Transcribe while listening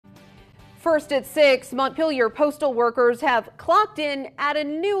First at 6, Montpelier postal workers have clocked in at a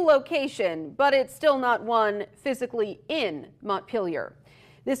new location, but it's still not one physically in Montpelier.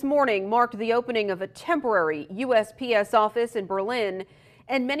 This morning marked the opening of a temporary USPS office in Berlin,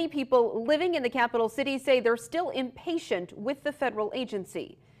 and many people living in the capital city say they're still impatient with the federal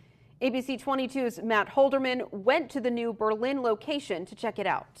agency. ABC 22's Matt Holderman went to the new Berlin location to check it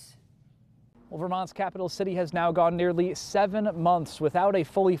out. Well, Vermont's capital city has now gone nearly 7 months without a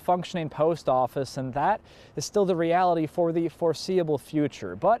fully functioning post office, and that is still the reality for the foreseeable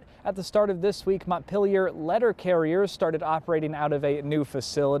future. But at the start of this week, Montpelier letter carriers started operating out of a new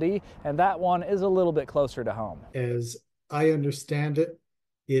facility, and that one is a little bit closer to home. As I understand it,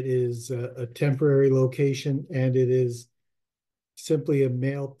 it is a temporary location, and it is simply a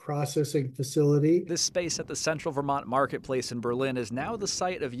mail processing facility. This space at the Central Vermont Marketplace in Berlin is now the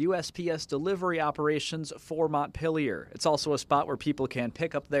site of USPS delivery operations for Montpelier. It's also a spot where people can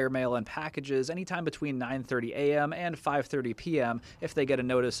pick up their mail and packages anytime between 9:30 a.m. and 5:30 p.m. if they get a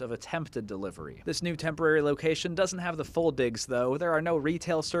notice of attempted delivery. This new temporary location doesn't have the full digs, though. There are no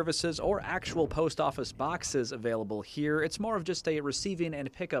retail services or actual post office boxes available here. It's more of just a receiving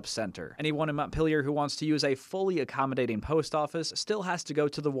and pickup center. Anyone in Montpelier who wants to use a fully accommodating post office still has to go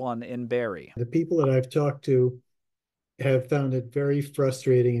to the one in Barrie. The people that I've talked to have found it very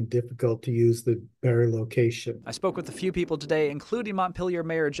frustrating and difficult to use the Barrie location. I spoke with a few people today, including Montpelier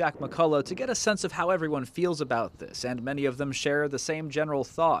Mayor Jack McCullough, to get a sense of how everyone feels about this, and many of them share the same general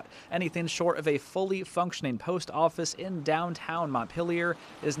thought. Anything short of a fully functioning post office in downtown Montpelier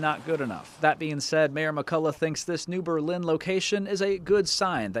is not good enough. That being said, Mayor McCullough thinks this new Berlin location is a good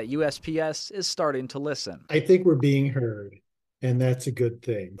sign that USPS is starting to listen. I think we're being heard, and that's a good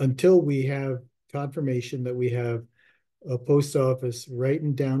thing. Until we have confirmation that we have a post office right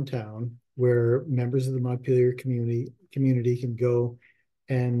in downtown where members of the Montpelier community can go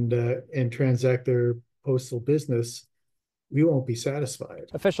and transact their postal business, we won't be satisfied.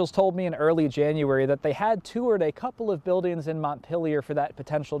 Officials told me in early January that they had toured a couple of buildings in Montpelier for that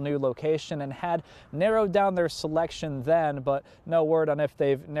potential new location and had narrowed down their selection then, but no word on if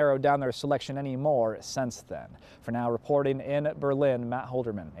they've narrowed down their selection anymore since then. For now, reporting in Berlin, Matt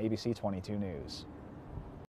Holderman, ABC 22 News.